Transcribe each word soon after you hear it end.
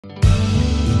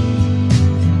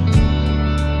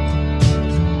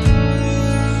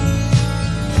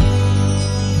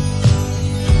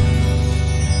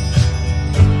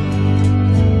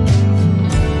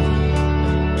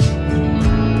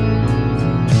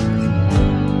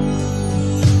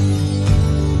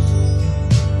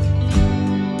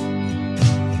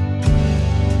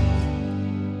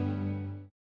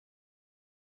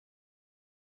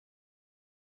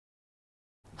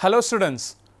Hello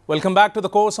students, welcome back to the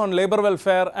course on labor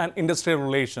welfare and industrial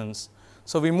relations.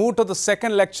 So we move to the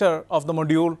second lecture of the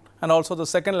module and also the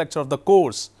second lecture of the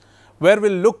course, where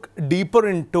we'll look deeper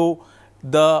into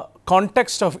the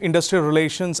context of industrial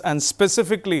relations, and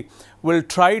specifically we'll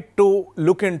try to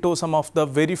look into some of the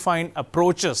very fine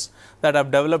approaches that have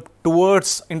developed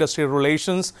towards industrial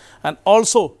relations, and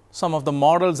also some of the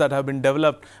models that have been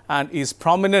developed and is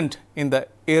prominent in the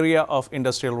area of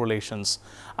industrial relations.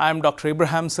 I am Dr.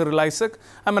 Abraham Cyril Issac.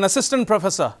 I'm an assistant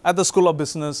professor at the School of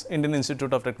Business, Indian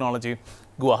Institute of Technology,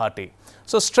 Guwahati.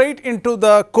 So straight into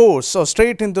the course, or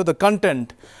straight into the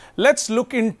content, let's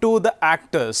look into the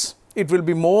actors. It will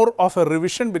be more of a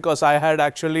revision because I had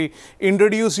actually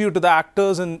introduced you to the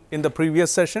actors in the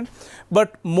previous session.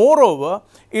 But moreover,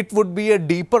 it would be a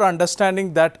deeper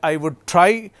understanding that I would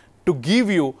try to give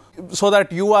you so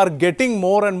that you are getting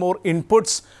more and more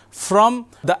inputs from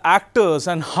the actors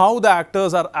and how the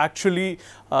actors are actually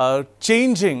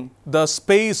changing the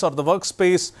space or the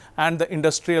workspace and the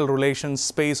industrial relations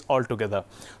space altogether.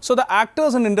 So the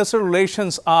actors in industrial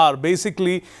relations are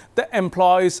basically the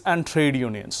employees and trade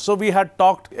unions. So we had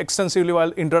talked extensively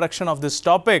while introduction of this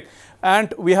topic,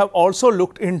 and we have also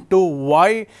looked into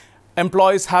why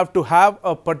employees have to have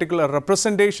a particular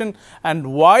representation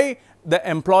and why the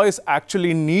employees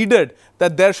actually needed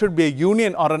that there should be a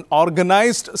union or an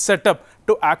organized setup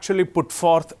to actually put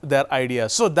forth their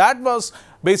ideas. So that was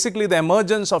basically the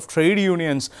emergence of trade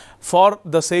unions for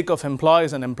the sake of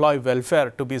employees and employee welfare,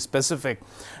 to be specific.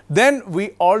 Then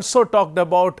we also talked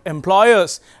about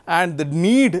employers and the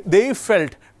need they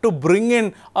felt to bring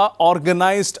in an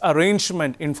organized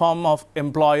arrangement in form of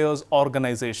employers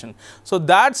organization. So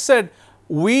that said,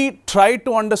 we try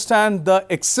to understand the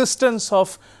existence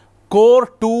of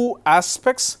core two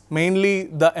aspects, mainly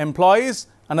the employees,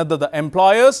 another the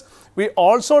employers. We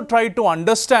also try to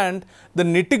understand the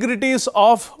nitty-gritties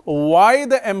of why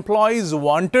the employees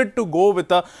wanted to go with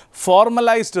a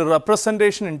formalized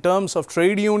representation in terms of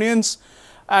trade unions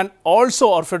and also,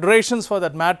 or federations for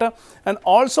that matter, and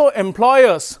also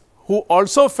employers who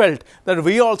also felt that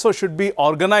we also should be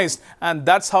organized, and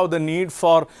that's how the need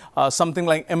for something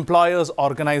like employers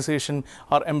organization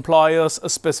or employers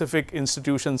specific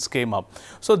institutions came up.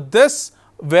 So this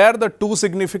were the two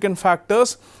significant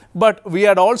factors, but we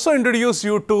had also introduced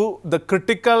you to the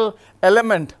critical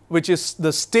element, which is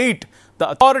the state, the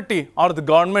authority or the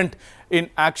government in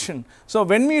action. So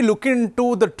when we look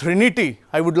into the trinity,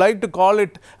 I would like to call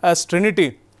it as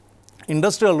trinity.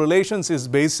 Industrial relations is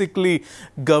basically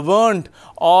governed,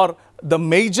 or the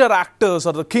major actors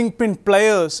or the kingpin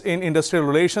players in industrial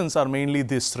relations are mainly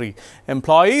these three: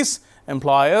 employees,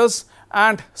 employers,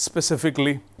 and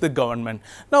specifically the government.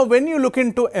 Now, when you look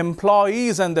into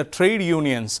employees and the trade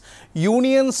unions,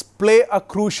 unions play a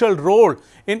crucial role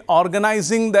in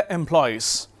organizing the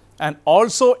employees and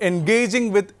also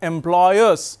engaging with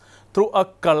employers through a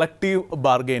collective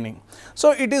bargaining.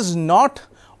 So it is not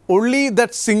only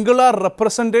that singular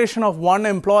representation of one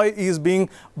employee is being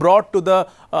brought to the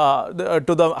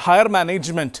higher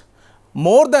management.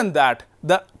 More than that,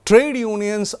 the trade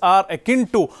unions are akin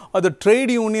to, or the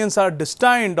trade unions are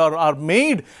destined or are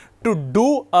made to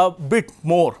do a bit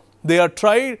more.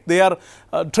 Trade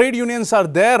unions are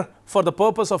there for the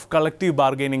purpose of collective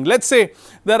bargaining. Let's say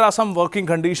there are some working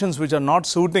conditions which are not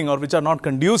suiting or which are not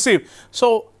conducive.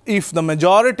 So if the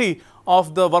majority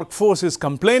of the workforce is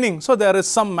complaining, so there is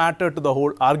some matter to the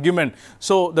whole argument.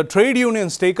 So the trade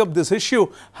unions take up this issue,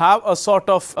 have a sort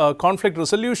of conflict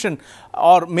resolution,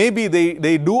 or maybe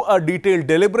they do a detailed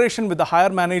deliberation with the higher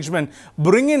management,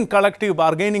 bring in collective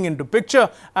bargaining into picture,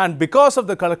 and because of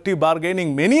the collective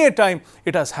bargaining, many a time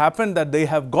it has happened that they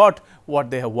have got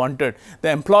what they have wanted. The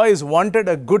employees wanted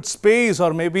a good space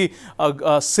or maybe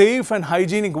a safe and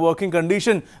hygienic working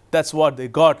condition. That's what they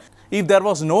got. If there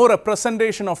was no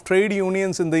representation of trade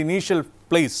unions in the initial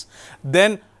place,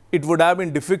 then it would have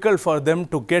been difficult for them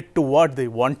to get to what they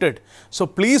wanted. So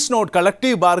please note,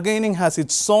 collective bargaining has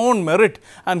its own merit,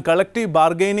 and collective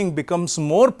bargaining becomes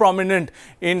more prominent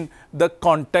in the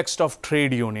context of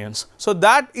trade unions. So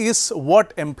that is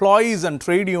what employees and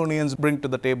trade unions bring to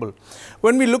the table.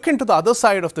 When we look into the other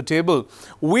side of the table,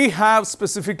 we have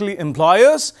specifically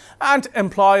employers and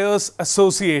employers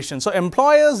associations. So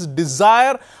employers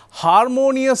desire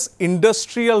harmonious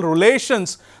industrial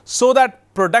relations so that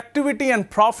productivity and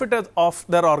profit of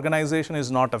their organization is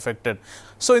not affected.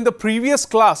 So in the previous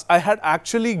class, I had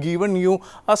actually given you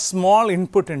a small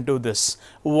input into this.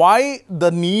 why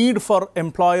the need for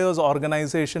employers'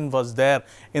 organization was there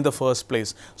in the first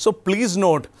place. So please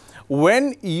note,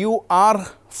 when you are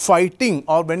fighting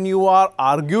or when you are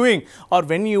arguing or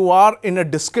when you are in a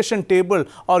discussion table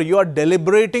or you are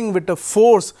deliberating with a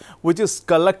force which is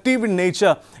collective in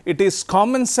nature, it is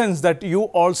common sense that you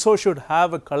also should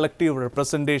have a collective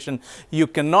representation. You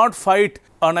cannot fight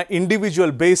on an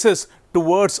individual basis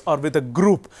towards or with a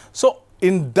group. So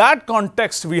in that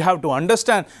context, we have to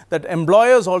understand that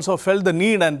employers also felt the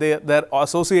need and their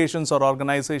associations or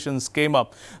organizations came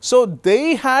up. So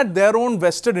they had their own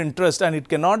vested interest, and it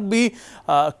cannot be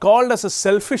called as a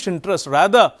selfish interest.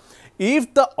 Rather,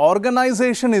 if the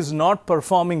organization is not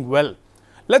performing well,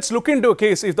 let's look into a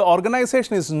case. If the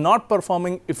organization is not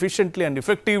performing efficiently and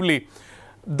effectively,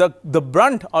 the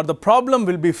brunt or the problem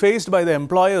will be faced by the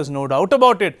employers, no doubt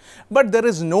about it. But there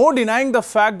is no denying the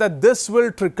fact that this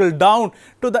will trickle down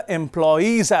to the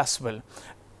employees as well.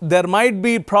 There might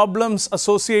be problems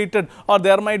associated, or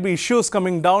there might be issues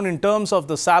coming down in terms of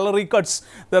the salary cuts.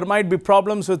 There might be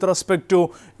problems with respect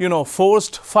to,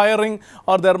 forced firing,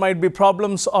 or there might be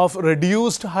problems of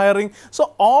reduced hiring.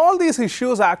 So all these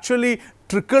issues actually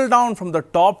trickle down from the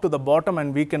top to the bottom,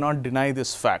 and we cannot deny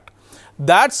this fact.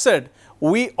 That said,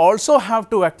 we also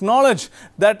have to acknowledge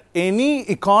that any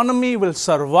economy will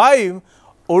survive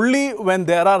only when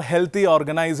there are healthy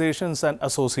organizations and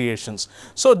associations.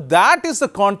 So that is the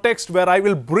context where I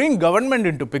will bring government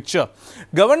into picture.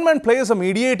 Government plays a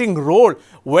mediating role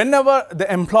whenever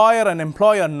the employer and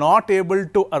employee are not able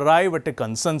to arrive at a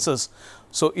consensus.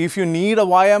 So if you need a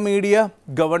via media,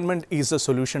 government is a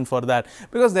solution for that,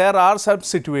 because there are some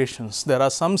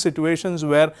situations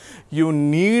where you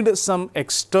need some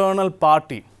external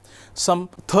party, some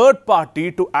third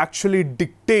party to actually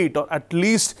dictate or at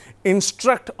least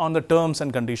instruct on the terms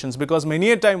and conditions. Because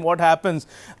many a time what happens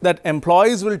that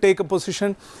employees will take a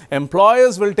position,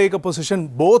 employers will take a position,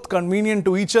 both convenient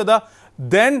to each other,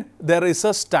 then there is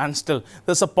a standstill.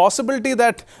 There's a possibility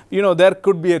that there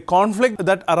could be a conflict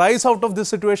that arises out of this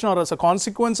situation or as a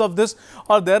consequence of this,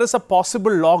 or there is a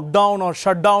possible lockdown or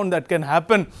shutdown that can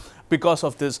happen because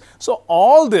of this. So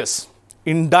all this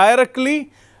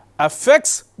indirectly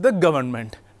affects the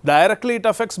government. Directly it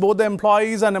affects both the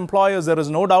employees and employers, there is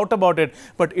no doubt about it,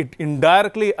 but it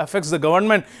indirectly affects the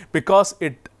government because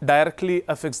it directly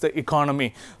affects the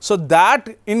economy. So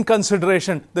that in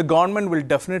consideration, the government will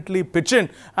definitely pitch in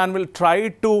and will try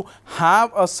to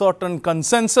have a certain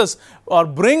consensus or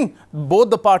bring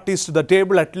both the parties to the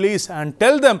table at least and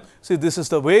tell them, see, this is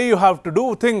the way you have to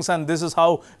do things and this is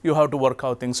how you have to work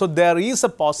out things. So there is a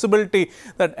possibility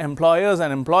that employers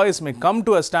and employees may come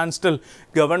to a standstill.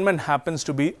 Government happens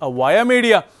to be a via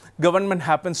media. Government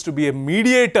happens to be a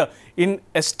mediator in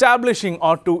establishing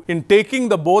or in taking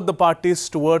both the parties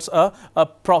towards a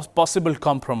possible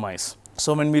compromise.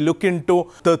 So when we look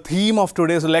into the theme of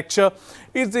today's lecture,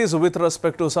 it is with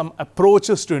respect to some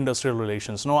approaches to industrial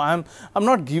relations. No, I'm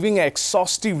not giving an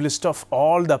exhaustive list of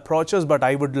all the approaches, but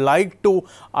I would like to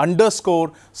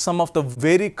underscore some of the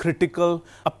very critical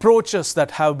approaches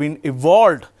that have been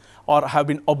evolved or have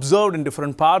been observed in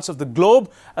different parts of the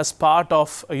globe as part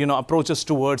of approaches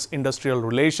towards industrial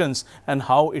relations and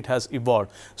how it has evolved.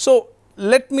 So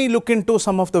let me look into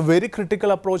some of the very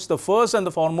critical approach. The first and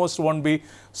the foremost one be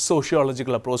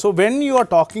sociological approach. So when you are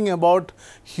talking about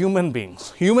human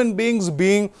beings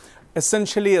being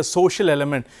essentially a social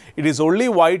element, it is only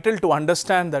vital to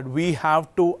understand that we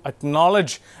have to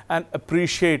acknowledge and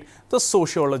appreciate the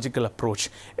sociological approach.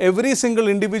 Every single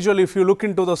individual, if you look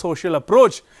into the social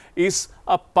approach, is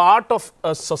a part of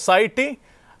a society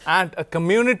and a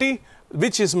community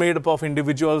which is made up of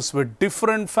individuals with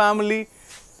different family,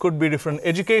 could be different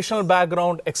educational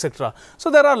background, etc.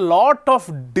 So there are a lot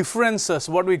of differences,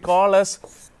 what we call as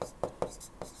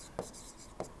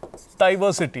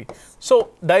diversity. So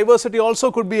diversity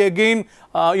also could be again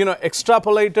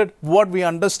extrapolated. What we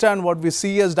understand, what we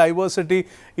see as diversity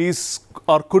is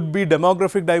or could be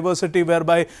demographic diversity,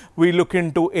 whereby we look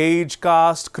into age,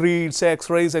 caste, creed, sex,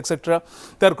 race, etc.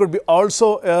 There could be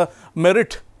also a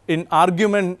merit in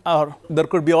argument, or there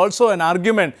could be also an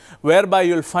argument whereby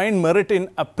you will find merit in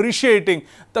appreciating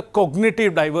the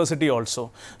cognitive diversity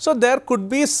also. So there could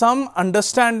be some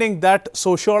understanding that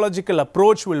sociological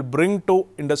approach will bring to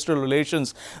industrial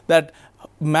relations, that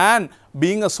man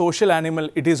being a social animal,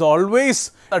 it is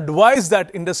always advised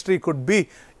that industry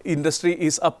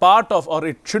is a part of, or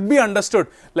it should be understood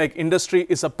like industry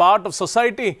is a part of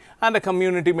society and a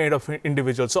community made of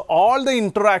individuals. So all the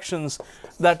interactions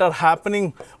that are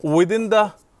happening within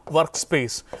the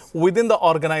workspace, within the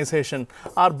organization,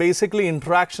 are basically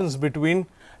interactions between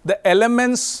the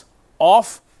elements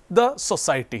of the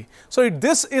society. So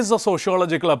this is a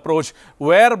sociological approach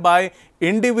whereby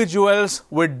individuals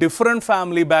with different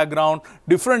family background,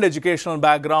 different educational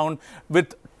background,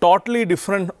 with totally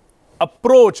different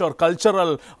approach or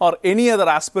cultural or any other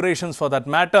aspirations for that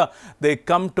matter, they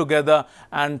come together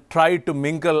and try to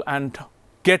mingle and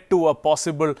get to a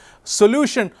possible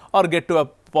solution or get to a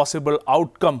possible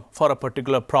outcome for a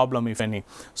particular problem, if any.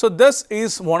 So this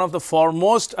is one of the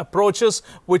foremost approaches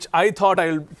which I thought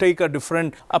I'll take a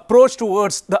different approach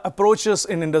towards the approaches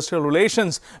in industrial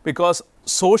relations, because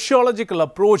sociological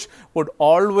approach would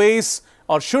always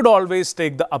or should always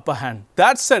take the upper hand.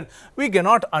 That said, we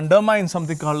cannot undermine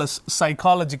something called a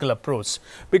psychological approach,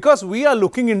 because we are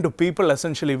looking into people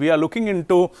essentially. We are looking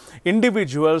into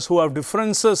individuals who have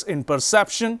differences in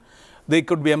perception. They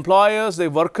could be employers, they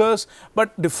workers,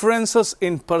 but differences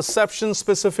in perception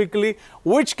specifically,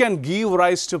 which can give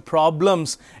rise to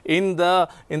problems in the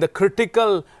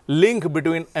critical link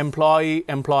between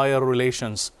employee-employer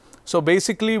relations. So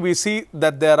basically, we see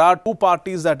that there are two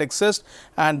parties that exist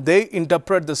and they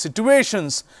interpret the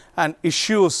situations and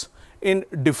issues in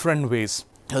different ways.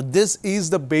 So this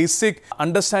is the basic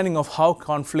understanding of how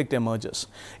conflict emerges.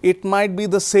 It might be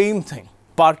the same thing.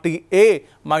 Party A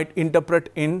might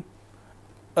interpret in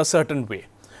a certain way.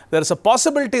 There is a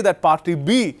possibility that party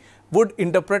B would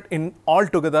interpret in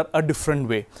altogether a different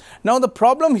way. Now the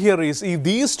problem here is, if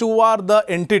these two are the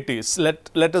entities,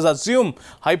 let us assume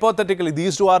hypothetically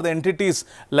these two are the entities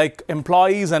like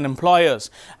employees and employers,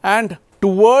 and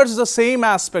towards the same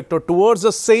aspect or towards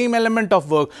the same element of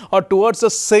work or towards the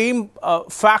same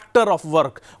factor of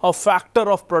work or factor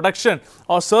of production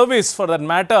or service for that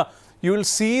matter, you will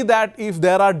see that if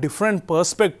there are different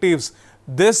perspectives,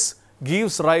 this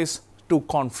gives rise to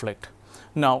conflict.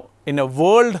 Now, in a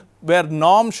world where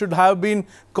norm should have been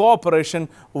cooperation,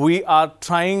 we are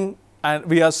trying and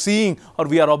we are seeing or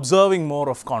we are observing more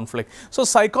of conflict. So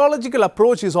psychological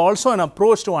approach is also an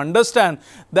approach to understand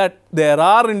that there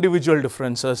are individual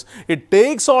differences. It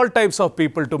takes all types of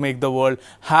people to make the world.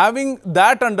 Having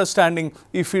that understanding,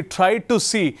 if we try to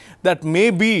see that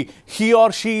maybe he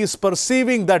or she is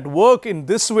perceiving that work in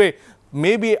this way,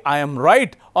 maybe I am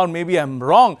right or maybe I am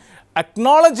wrong,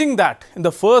 acknowledging that in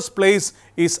the first place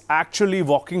is actually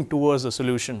walking towards a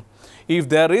solution. If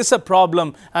there is a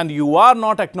problem and you are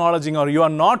not acknowledging or you are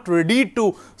not ready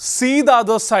to see the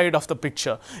other side of the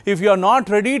picture, if you are not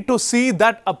ready to see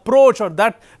that approach or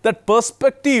that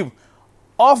perspective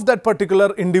of that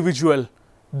particular individual,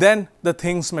 then the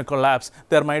things may collapse.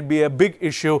 There might be a big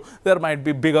issue, there might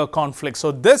be bigger conflict.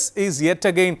 So this is yet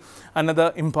again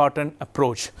another important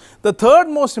approach. The third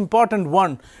most important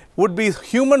one would be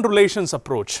human relations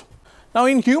approach. Now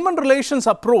in human relations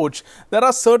approach, there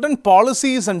are certain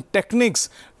policies and techniques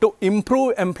to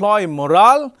improve employee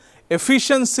morale,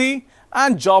 efficiency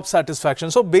and job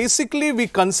satisfaction. So basically we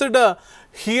consider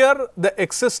here the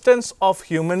existence of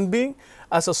human being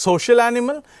as a social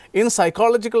animal. In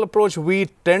psychological approach, we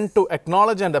tend to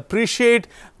acknowledge and appreciate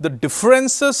the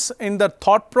differences in their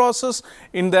thought process,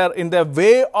 in their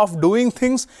way of doing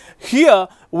things. Here,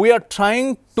 we are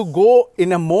trying to go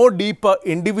in a more deeper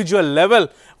individual level,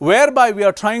 whereby we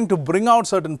are trying to bring out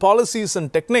certain policies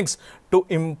and techniques to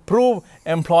improve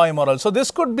employee morale. So this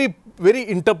could be very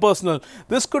interpersonal.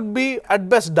 This could be at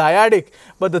best dyadic.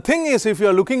 But the thing is, if you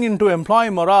are looking into employee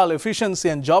morale, efficiency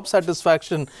and job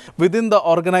satisfaction within the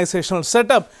organizational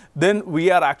setup, then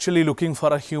we are actually looking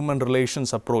for a human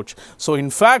relations approach. So in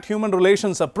fact, human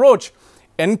relations approach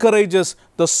encourages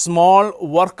the small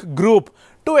work group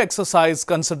to exercise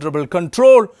considerable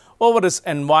control over its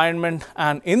environment,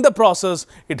 and in the process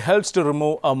it helps to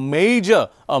remove a major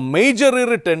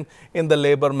irritant in the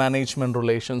labor management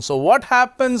relations. So what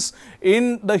happens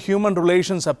in the human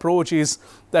relations approach is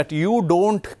that you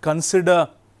don't consider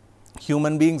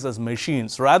human beings as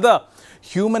machines. Rather,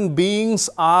 human beings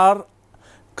are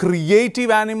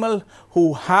creative animal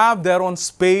who have their own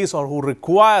space or who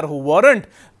warrant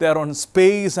their own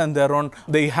space and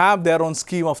they have their own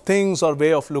scheme of things or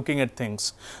way of looking at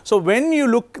things. So when you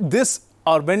look this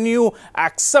or when you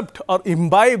accept or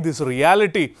imbibe this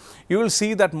reality, you will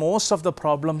see that most of the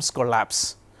problems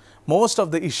collapse. Most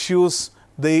of the issues,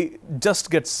 they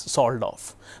just get solved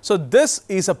off. So this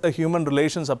is a human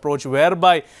relations approach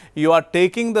whereby you are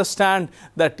taking the stand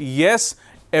that yes,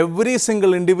 every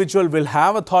single individual will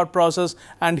have a thought process,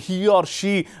 and he or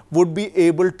she would be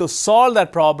able to solve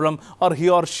that problem, or he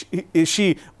or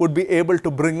she would be able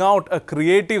to bring out a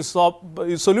creative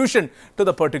solution to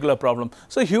the particular problem.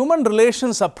 So human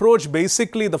relations approach,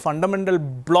 basically the fundamental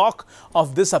block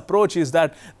of this approach is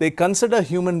that they consider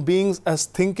human beings as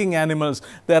thinking animals.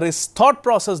 There is thought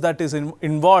process that is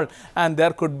involved, and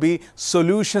there could be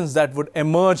solutions that would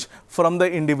emerge from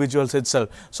the individuals itself.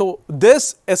 So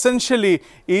this essentially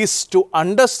is to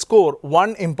underscore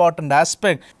one important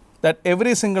aspect, that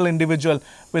every single individual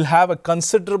will have a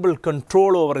considerable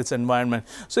control over its environment.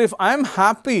 So if I am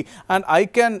happy and I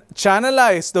can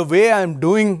channelize the way I am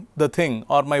doing the thing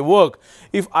or my work,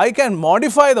 if I can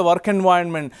modify the work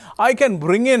environment, I can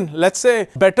bring in, let's say,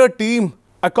 better team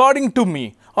according to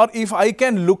me, or if I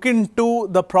can look into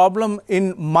the problem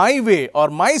in my way or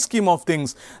my scheme of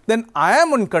things, then I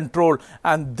am in control,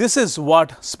 and this is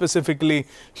what specifically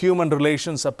human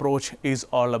relations approach is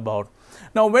all about.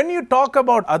 Now, when you talk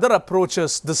about other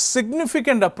approaches, the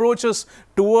significant approaches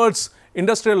towards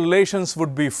industrial relations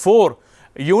would be four: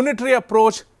 unitary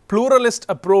approach, pluralist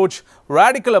approach,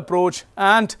 radical approach,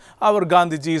 and our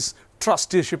Gandhiji's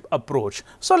trusteeship approach.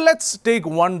 So let's take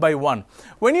one by one.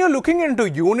 When you're looking into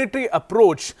unitary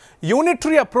approach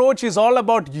is all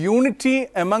about unity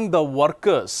among the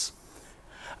workers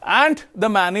and the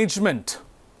management,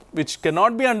 which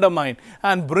cannot be undermined,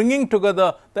 and bringing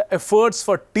together the efforts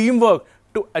for teamwork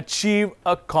to achieve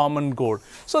a common goal.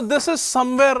 So this is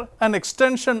somewhere an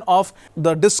extension of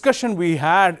the discussion we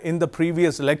had in the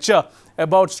previous lecture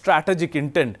about strategic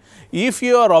intent. If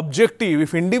your objective,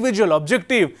 if individual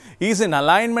objective is in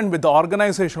alignment with the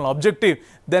organizational objective,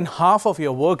 then half of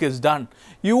your work is done.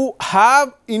 You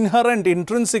have inherent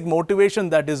intrinsic motivation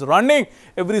that is running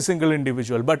every single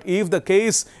individual. But if the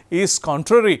case is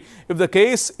contrary, if the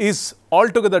case is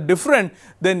altogether different,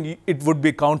 then it would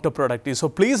be counterproductive. So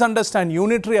please understand,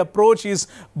 unitary approach is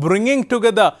bringing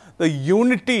together the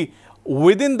unity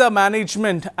within the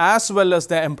management as well as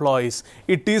the employees.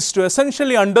 It is to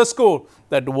essentially underscore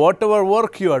that whatever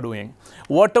work you are doing,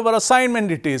 whatever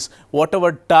assignment it is,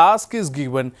 whatever task is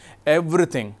given,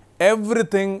 everything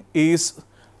is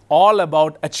all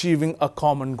about achieving a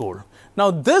common goal.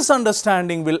 Now, this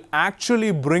understanding will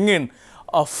actually bring in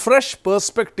a fresh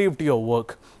perspective to your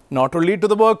work, not only to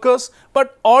the workers,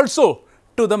 but also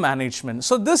to the management.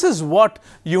 So this is what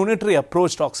unitary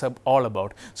approach talks all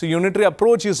about. So unitary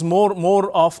approach is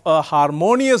more of a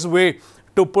harmonious way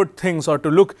to put things or to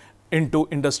look into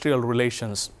industrial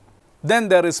relations. Then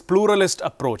there is pluralist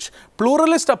approach.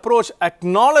 Pluralist approach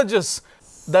acknowledges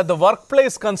that the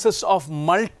workplace consists of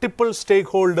multiple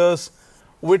stakeholders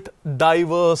with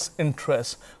diverse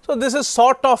interests. So this is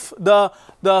sort of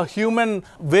the human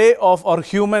way of, or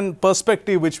human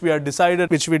perspective, which we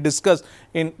discussed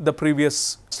in the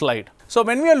previous slide. So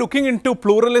when we are looking into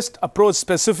pluralist approach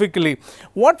specifically,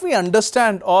 what we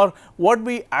understand or what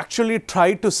we actually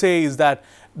try to say is that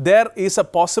there is a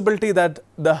possibility that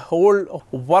the whole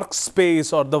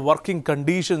workspace or the working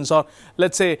conditions, or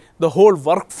let's say the whole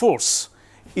workforce,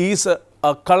 is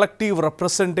a collective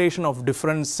representation of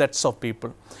different sets of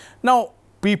people. Now,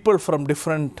 people from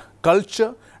different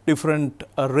culture, different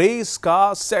race,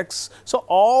 caste, sex. So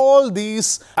all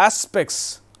these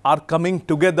aspects are coming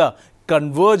together,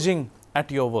 converging at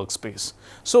your workspace.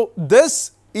 So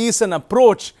this is an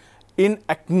approach in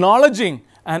acknowledging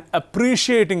and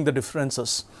appreciating the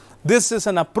differences. This is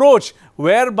an approach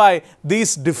whereby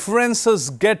these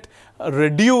differences get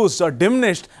reduced or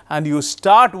diminished, and you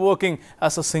start working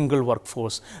as a single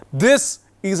workforce. This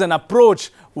is an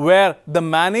approach where the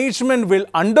management will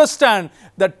understand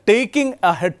that taking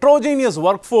a heterogeneous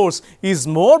workforce is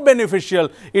more beneficial.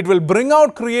 It will bring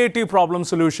out creative problem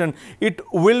solution. It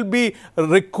will be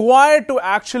required to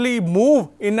actually move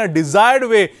in a desired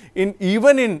way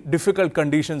even in difficult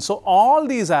conditions. So all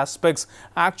these aspects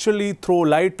actually throw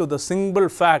light to the single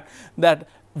fact that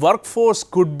workforce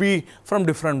could be from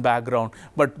different background,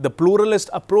 but the pluralist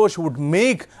approach would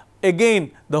make again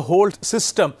the whole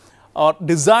system or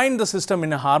design the system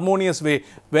in a harmonious way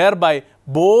whereby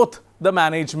both the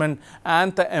management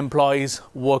and the employees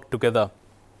work together.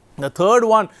 The third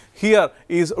one here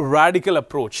is radical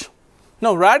approach.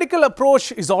 Now, radical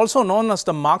approach is also known as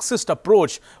the Marxist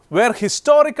approach, where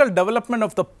historical development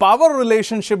of the power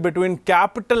relationship between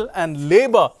capital and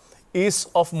labor is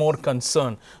of more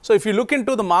concern. So if you look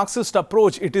into the Marxist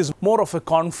approach, it is more of a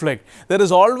conflict. There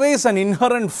is always an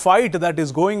inherent fight that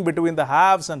is going between the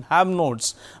haves and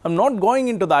have-nots. I'm not going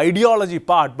into the ideology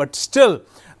part, but still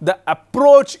the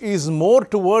approach is more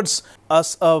towards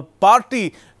us a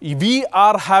party. We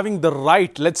are having the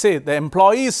right, let's say the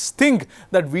employees think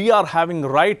that we are having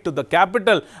right to the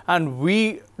capital, and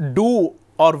we do,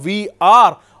 or we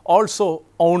are also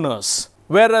owners.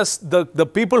 Whereas the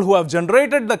people who have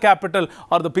generated the capital,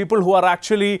 or the people who are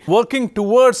actually working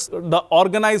towards the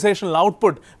organizational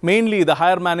output, mainly the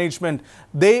higher management,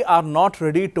 they are not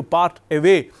ready to part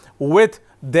away with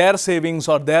their savings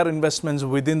or their investments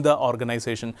within the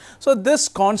organization. So this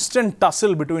constant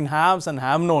tussle between haves and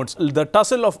have-nots, the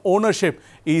tussle of ownership,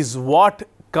 is what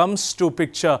comes to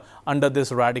picture under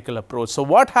this radical approach. So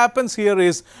what happens here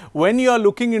is, when you are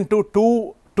looking into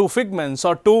two figments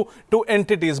or two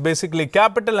entities, basically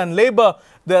capital and labor,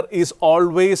 there is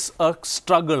always a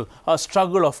struggle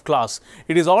of class.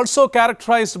 It is also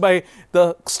characterized by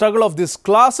the struggle of these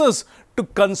classes to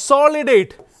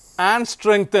consolidate and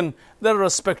strengthen their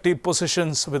respective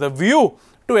positions with a view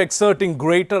to exerting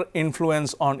greater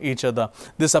influence on each other.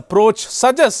 This approach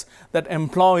suggests that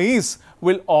employees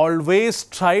will always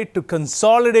try to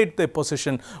consolidate their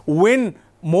position, win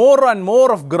more and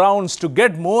more of grounds to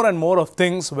get more and more of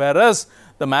things, whereas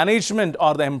the management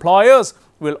or the employers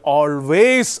will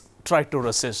always try to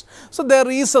resist. So there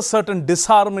is a certain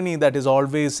disharmony that is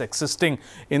always existing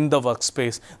in the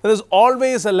workspace. There is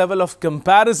always a level of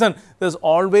comparison. There is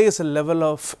always a level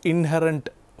of inherent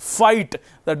fight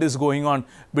that is going on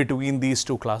between these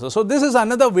two classes. So this is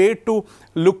another way to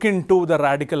look into the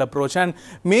radical approach. And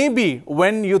maybe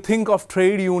when you think of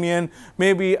trade union,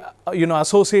 maybe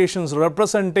associations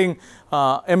representing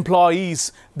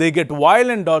employees, they get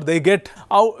violent or they get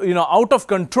out of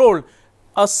control.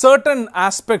 A certain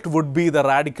aspect would be the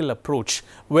radical approach,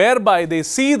 whereby they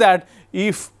see that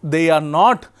if they are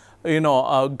not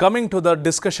coming to the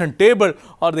discussion table,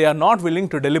 or they are not willing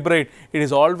to deliberate, it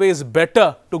is always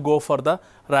better to go for the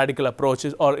radical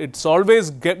approaches, or it's always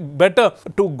better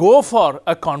to go for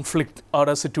a conflict or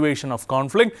a situation of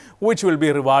conflict, which will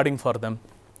be rewarding for them.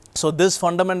 So this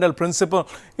fundamental principle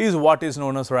is what is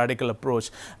known as radical approach.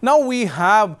 Now we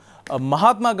have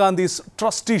Mahatma Gandhi's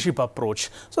trusteeship approach.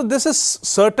 So this is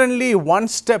certainly one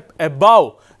step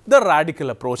above the radical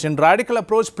approach. In radical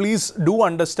approach, please do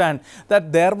understand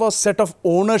that there was set of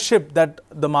ownership that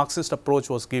the Marxist approach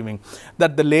was giving,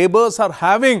 that the laborers are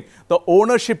having the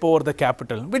ownership over the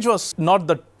capital, which was not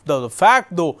the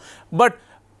fact though. But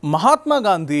Mahatma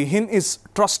Gandhi, in his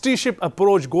trusteeship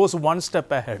approach, goes one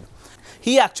step ahead.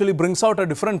 He actually brings out a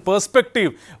different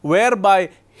perspective, whereby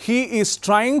he is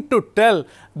trying to tell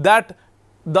that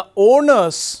the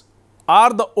owners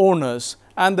are the owners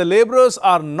and the laborers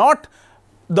are not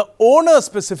the owners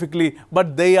specifically,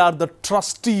 but they are the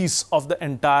trustees of the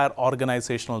entire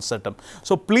organizational setup.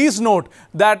 So please note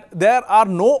that there are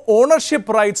no ownership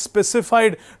rights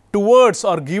specified towards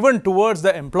or given towards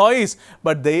the employees,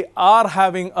 but they are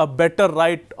having a better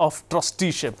right of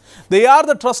trusteeship. They are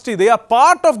the trustee, they are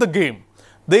part of the game.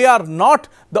 They are not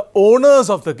the owners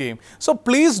of the game. So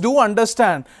please do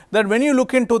understand that when you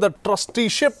look into the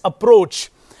trusteeship approach,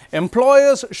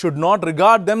 employers should not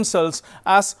regard themselves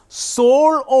as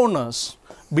sole owners,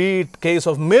 be it case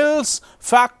of mills,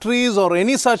 factories or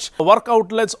any such work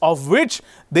outlets of which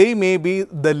they may be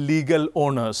the legal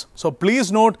owners. So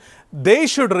please note, they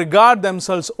should regard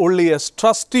themselves only as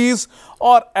trustees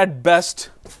or at best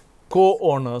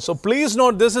co-owners. So please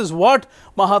note, this is what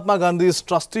Mahatma Gandhi's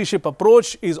trusteeship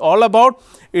approach is all about.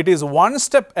 It is one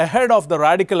step ahead of the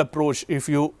radical approach. If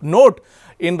you note,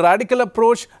 in radical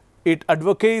approach, it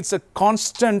advocates a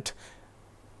constant,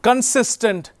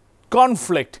 consistent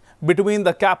conflict between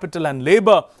the capital and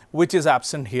labor, which is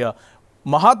absent here.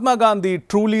 Mahatma Gandhi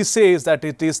truly says that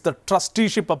it is the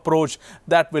trusteeship approach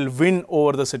that will win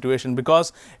over the situation,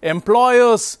 because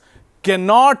employers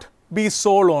cannot be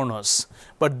sole owners.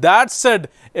 But that said,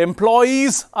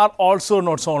 employees are also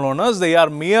not sole owners, they are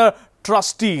mere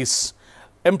trustees.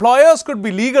 Employers could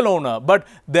be legal owner, but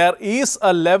there is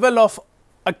a level of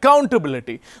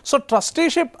accountability. So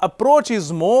trusteeship approach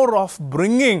is more of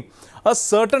bringing a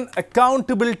certain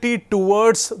accountability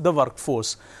towards the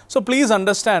workforce. So please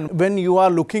understand, when you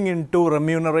are looking into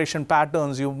remuneration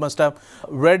patterns, you must have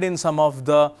read in some of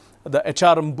the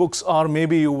HRM books, or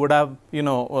maybe you would have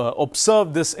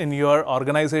observed this in your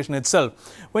organization itself.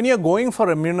 When you are going for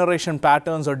remuneration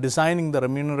patterns or designing the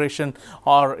remuneration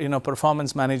or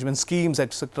performance management schemes,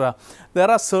 etc., there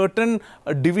are certain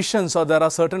divisions or there are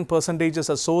certain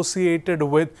percentages associated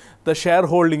with the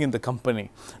shareholding in the company.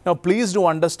 Now please do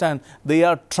understand, they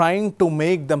are trying to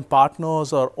make them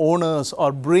partners or owners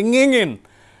or bringing in,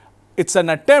 it's an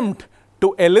attempt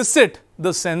to elicit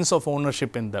the sense of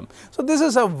ownership in them. So this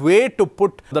is a way to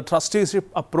put the trusteeship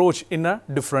approach in a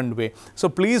different way. So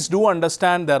please do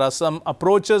understand there are some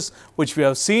approaches which we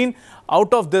have seen.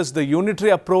 Out of this, the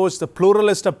unitary approach, the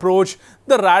pluralist approach,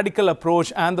 the radical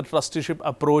approach and the trusteeship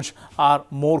approach are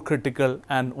more critical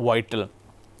and vital.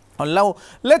 Now,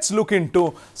 let's look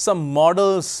into some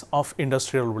models of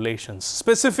industrial relations.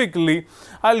 Specifically,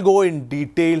 I'll go in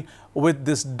detail with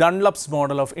this Dunlop's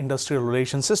model of industrial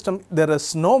relations system. There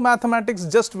is no mathematics,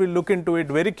 just we'll look into it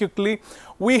very quickly.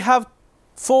 We have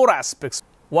 4 aspects.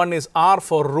 One is R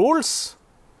for rules,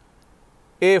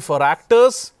 A for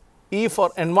actors, E for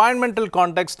environmental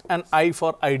context and I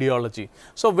for ideology.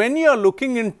 So, when you are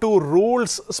looking into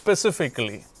rules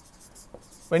specifically,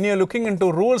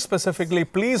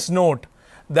 please note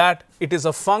that it is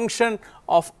a function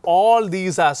of all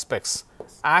these aspects: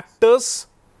 actors,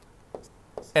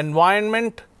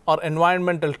 environment or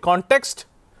environmental context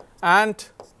and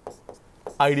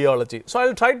ideology. So, I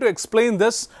will try to explain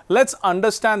this. Let's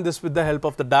understand this with the help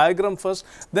of the diagram first,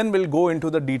 then we will go into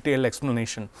the detailed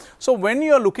explanation. So, when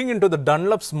you are looking into the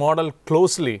Dunlop's model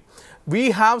closely,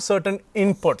 we have certain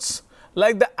inputs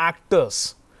like the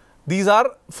actors. These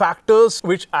are factors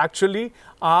which actually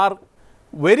are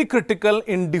very critical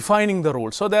in defining the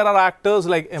role. So, there are actors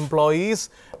like employees,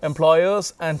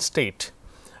 employers and state.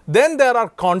 Then there are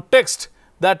contexts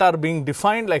that are being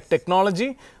defined like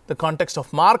technology, the context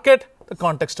of market, the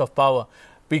context of power.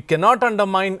 We cannot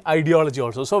undermine ideology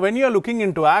also. So, when you are looking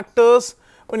into actors,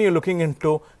 when you are looking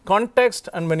into context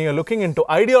and when you are looking into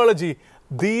ideology,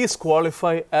 these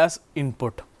qualify as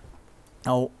input.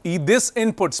 Now, this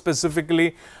input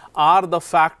specifically are the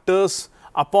factors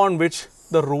upon which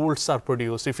the rules are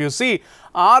produced. If you see,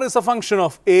 R is a function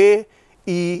of A,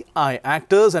 E, I,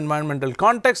 actors, environmental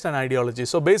context and ideology.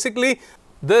 So, basically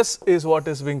this is what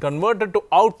is being converted to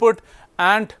output,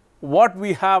 and what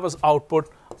we have as output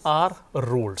are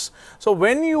rules. So,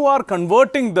 when you are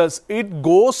converting this, it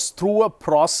goes through a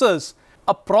process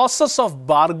of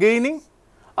bargaining,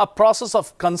 a process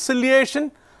of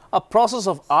conciliation, a process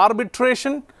of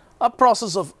arbitration, a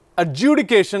process of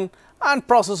adjudication and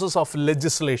processes of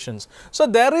legislations. So,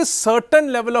 there is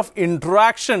certain level of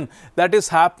interaction that is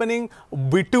happening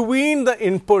between the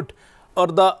input or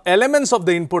the elements of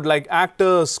the input like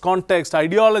actors, context,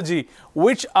 ideology,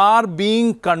 which are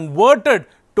being converted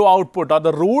to output, or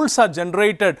the rules are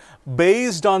generated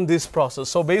based on this process.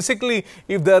 So, basically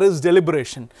if there is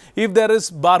deliberation, if there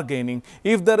is bargaining,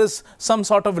 if there is some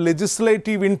sort of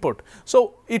legislative input,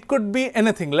 so it could be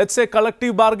anything. Let us say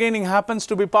collective bargaining happens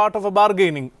to be part of a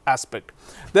bargaining aspect.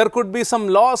 There could be some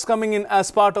laws coming in as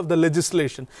part of the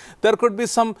legislation. There could be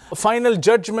some final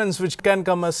judgments which can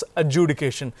come as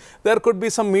adjudication. There could be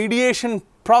some mediation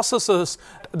processes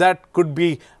that could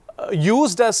be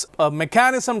used as a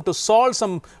mechanism to solve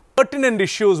some pertinent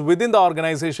issues within the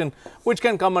organization, which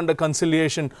can come under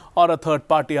conciliation or a third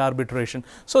party arbitration.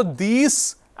 So,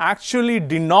 these actually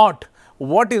denote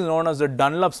what is known as the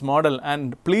Dunlop's model,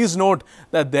 and please note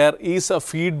that there is a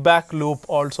feedback loop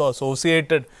also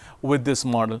associated with this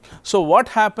model. So, what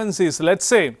happens is, let us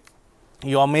say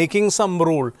you are making some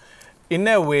rule in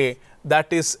a way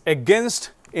that is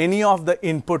against any of the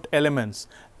input elements.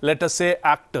 Let us say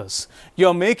actors. You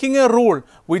are making a rule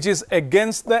which is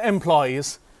against the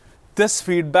employees. This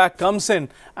feedback comes in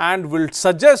and will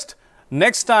suggest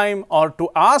next time or to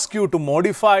ask you to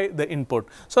modify the input.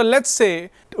 So, let us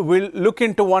say we will look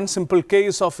into one simple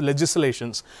case of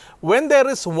legislations. When there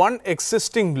is one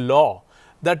existing law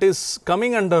that is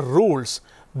coming under rules,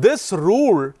 this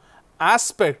rule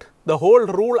aspect, the whole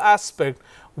rule aspect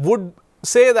would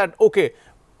say that, okay,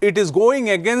 it is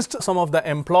going against some of the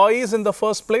employees in the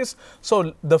first place.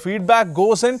 So, the feedback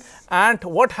goes in, and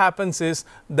what happens is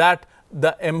that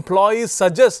the employees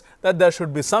suggest that there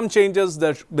should be some changes,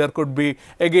 there could be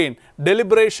again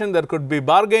deliberation, there could be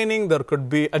bargaining, there could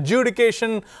be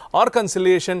adjudication or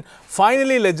conciliation.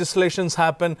 Finally, legislations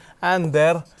happen and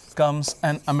there comes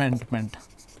an amendment.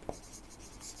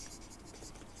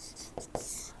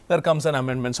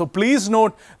 So, please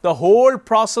note the whole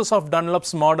process of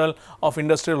Dunlop's model of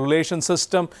industrial relations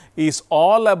system is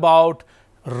all about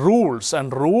rules,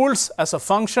 and rules as a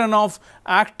function of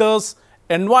actors,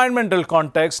 environmental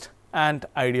context and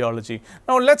ideology.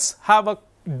 Now, let us have a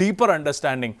deeper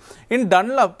understanding. In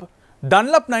Dunlop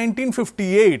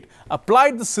 1958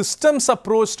 applied the systems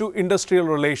approach to industrial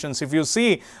relations. If you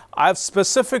see, I have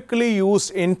specifically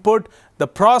used input, the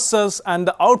process and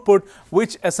the output,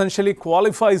 which essentially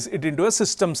qualifies it into a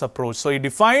systems approach. So, he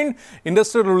defined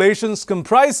industrial relations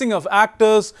comprising of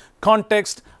actors,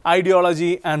 context,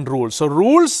 ideology and rules. So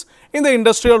rules in the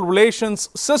industrial relations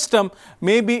system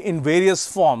may be in various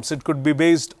forms. It could be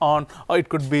based on, or it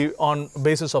could be on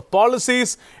basis of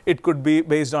policies, it could be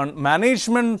based on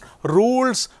management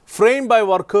rules framed by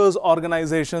workers,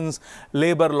 organizations,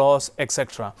 labor laws,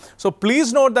 etc. So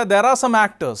please note that there are some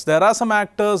actors. There are some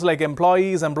actors like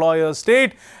employees, employers,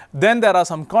 state. Then there are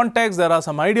some contexts, there are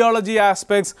some ideology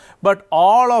aspects, but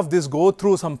all of this go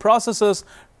through some processes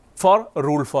for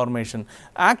rule formation.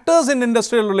 Actors in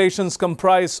industrial relations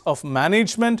comprise of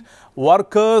management,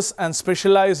 workers, and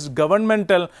specialized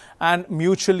governmental and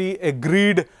mutually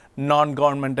agreed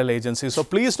non-governmental agencies. So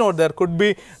please note there could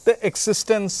be the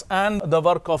existence and the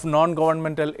work of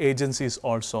non-governmental agencies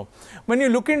also. When you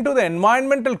look into the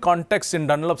environmental context in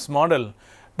Dunlop's model,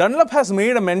 Dunlop has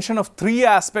made a mention of three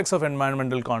aspects of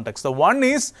environmental context. The one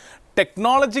is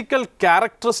technological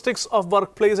characteristics of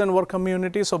workplace and work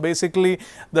community. So basically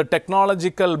the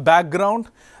technological background,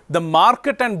 the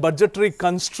market and budgetary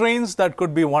constraints, that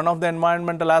could be one of the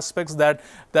environmental aspects that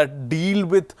deal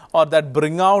with or that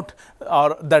bring out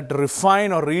or that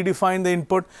refine or redefine the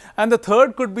input. And the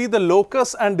third could be the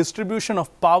locus and distribution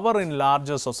of power in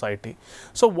larger society.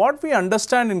 So what we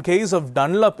understand in case of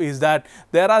Dunlop is that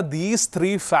there are these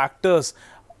three factors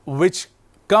which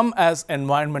come as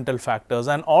environmental factors,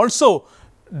 and also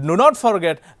do not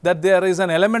forget that there is an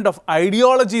element of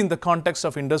ideology in the context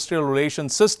of industrial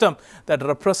relations system that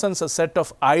represents a set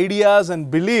of ideas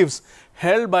and beliefs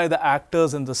held by the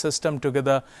actors in the system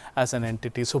together as an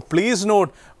entity. So please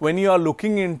note, when you are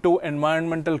looking into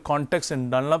environmental context in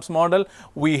Dunlop's model,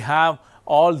 we have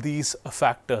all these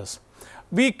factors.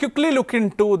 We quickly look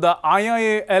into the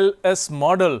IILS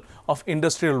model of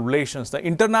industrial relations. The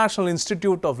International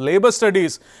Institute of Labor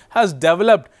Studies has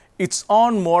developed its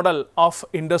own model of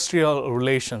industrial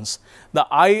relations. The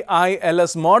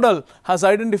IILS model has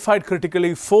identified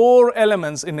critically 4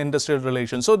 elements in industrial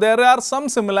relations. So there are some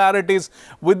similarities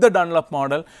with the Dunlop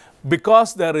model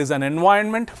because there is an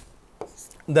environment.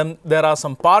 Then there are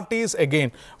some parties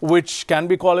again which can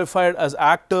be qualified as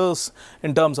actors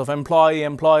in terms of employee,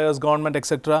 employers, government,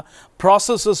 etc.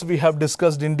 Processes we have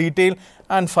discussed in detail,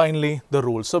 and finally the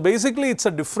rules. So basically it's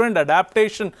a different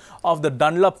adaptation of the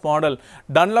Dunlop model.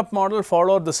 Dunlop model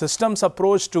followed the systems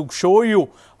approach to show you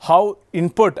how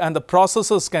input and the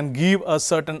processes can give a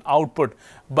certain output.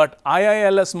 But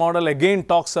IILS model again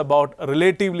talks about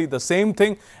relatively the same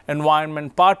thing: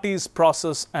 environment, parties,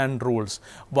 process and rules.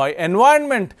 By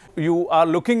environment, you are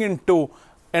looking into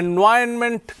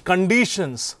environment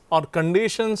conditions or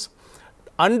conditions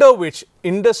under which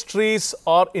industries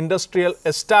or industrial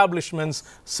establishments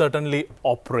certainly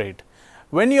operate.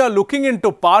 When you are looking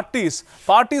into parties,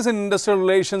 parties in industrial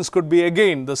relations could be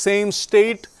again the same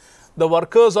state, the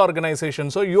workers' organization.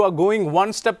 So you are going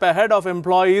one step ahead of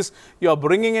employees, you are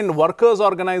bringing in workers'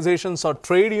 organizations or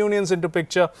trade unions into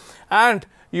picture, and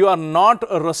you are not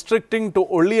restricting to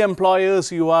only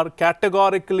employers, you are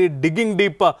categorically digging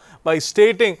deeper by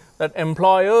stating that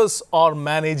employers are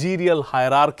managerial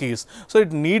hierarchies. So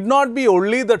it need not be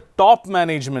only the top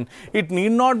management, it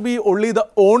need not be only the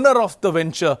owner of the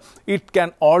venture, it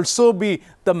can also be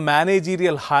the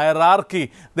managerial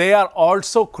hierarchy. They are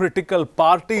also critical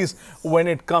parties when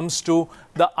it comes to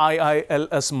the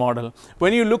IILS model.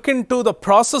 When you look into the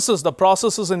processes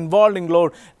involved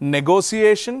include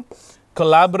negotiation,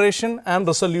 collaboration and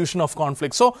resolution of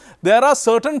conflict. So there are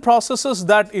certain processes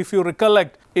that, if you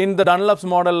recollect, in the Dunlop's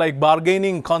model, like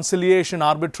bargaining, conciliation,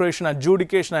 arbitration,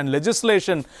 adjudication and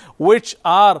legislation, which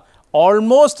are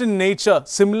almost in nature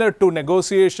similar to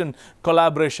negotiation,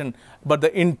 collaboration, but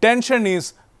the intention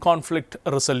is conflict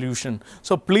resolution.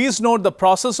 So please note the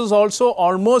processes also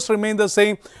almost remain the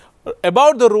same.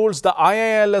 About the rules, the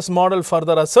IILS model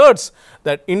further asserts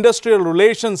that industrial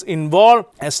relations involve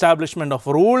establishment of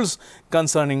rules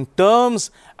concerning terms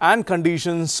and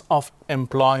conditions of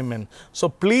employment. So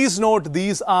please note,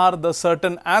 these are the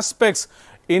certain aspects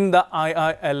in the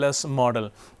IILS model.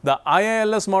 The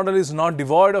IILS model is not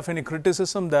devoid of any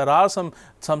criticism. There are some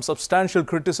substantial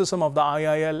criticism of the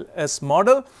IILS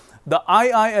model. The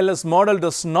IILS model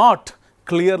does not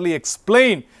clearly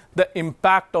explain the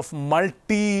impact of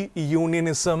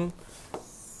multi-unionism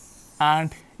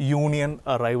and union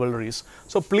rivalries.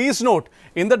 So please note,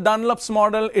 in the Dunlop's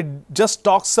model, it just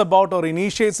talks about or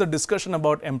initiates a discussion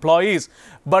about employees,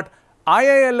 but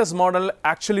IILS model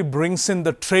actually brings in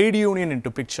the trade union into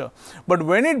picture. But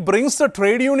when it brings the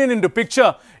trade union into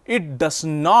picture, it does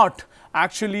not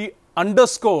actually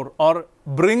underscore or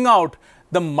bring out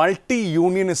the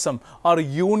multi-unionism or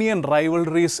union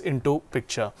rivalries into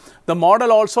picture. The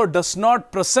model also does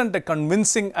not present a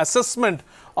convincing assessment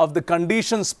of the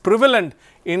conditions prevalent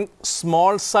in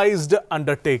small-sized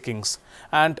undertakings.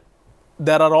 And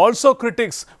there are also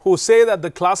critics who say that the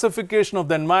classification of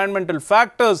the environmental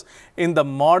factors in the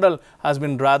model has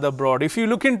been rather broad. If you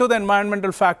look into the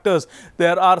environmental factors,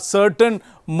 there are certain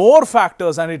more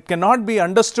factors and it cannot be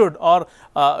understood or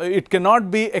it cannot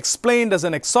be explained as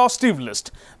an exhaustive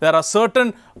list. There are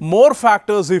certain more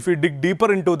factors if we dig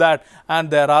deeper into that, and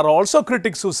there are also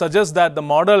critics who suggest that the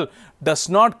model does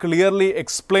not clearly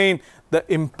explain the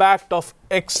impact of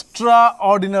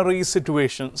extraordinary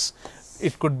situations.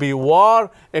 It could be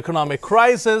war, economic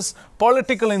crisis,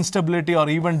 political instability, or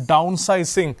even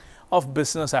downsizing of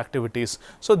business activities.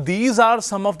 So these are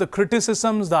some of the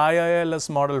criticisms the IILS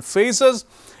model faces.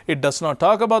 It does not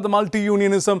talk about the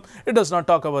multi-unionism. It does not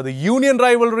talk about the union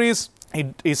rivalries.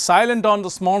 It is silent on the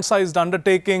small-sized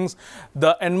undertakings.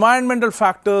 The environmental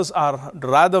factors are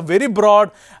rather very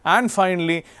broad. And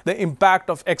finally, the impact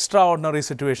of extraordinary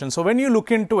situations. So when you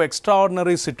look into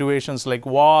extraordinary situations like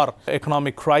war,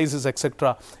 economic crisis,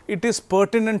 etc., it is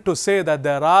pertinent to say that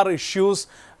there are issues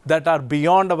that are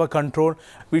beyond our control.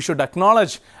 We should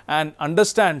acknowledge and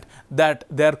understand that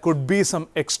there could be some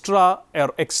extra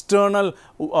or external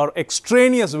or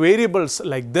extraneous variables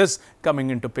like this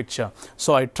coming into picture.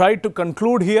 So I tried to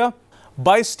conclude here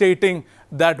by stating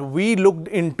that we looked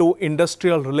into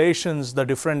industrial relations, the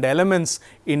different elements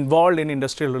involved in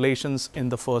industrial relations in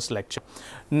the first lecture.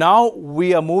 Now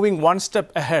we are moving one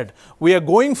step ahead. We are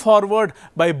going forward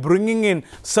by bringing in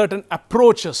certain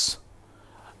approaches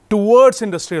towards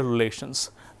industrial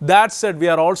relations. That said, we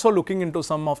are also looking into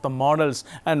some of the models,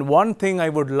 and one thing I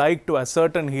would like to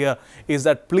ascertain here is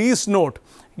that please note,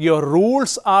 your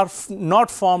rules are not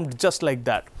formed just like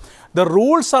that. The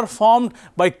rules are formed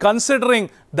by considering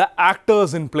the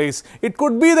actors in place. It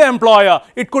could be the employer,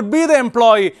 it could be the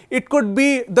employee, it could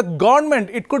be the government,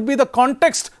 it could be the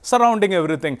context surrounding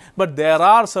everything. But there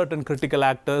are certain critical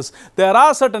actors, there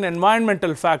are certain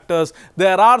environmental factors,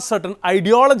 there are certain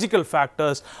ideological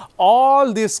factors.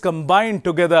 All these combine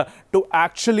together to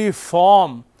actually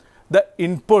form the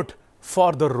input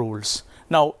for the rules.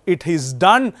 Now, it is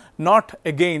done not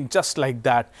again just like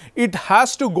that. It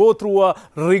has to go through a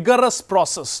rigorous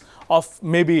process of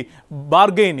maybe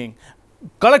bargaining,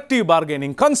 collective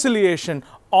bargaining, conciliation,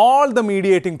 all the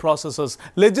mediating processes,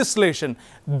 legislation.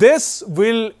 This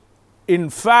will in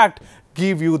fact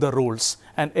give you the rules.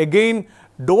 And again,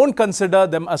 don't consider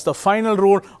them as the final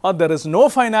rule or there is no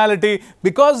finality,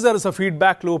 because there is a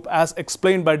feedback loop as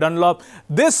explained by Dunlop.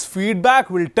 This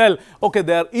feedback will tell, okay,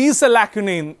 there is a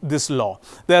lacuna in this law.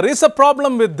 There is a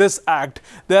problem with this act.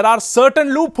 There are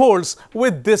certain loopholes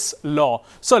with this law.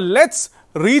 So let's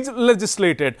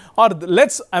re-legislate it or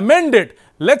let's amend it.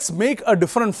 Let's make a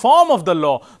different form of the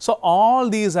law. So all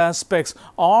these aspects,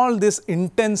 all these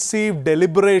intensive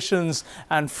deliberations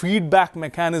and feedback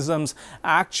mechanisms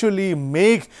actually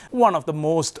make one of the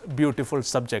most beautiful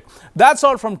subjects. That's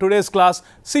all from today's class.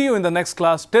 See you in the next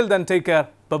class. Till then, take care.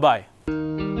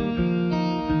 Bye-bye.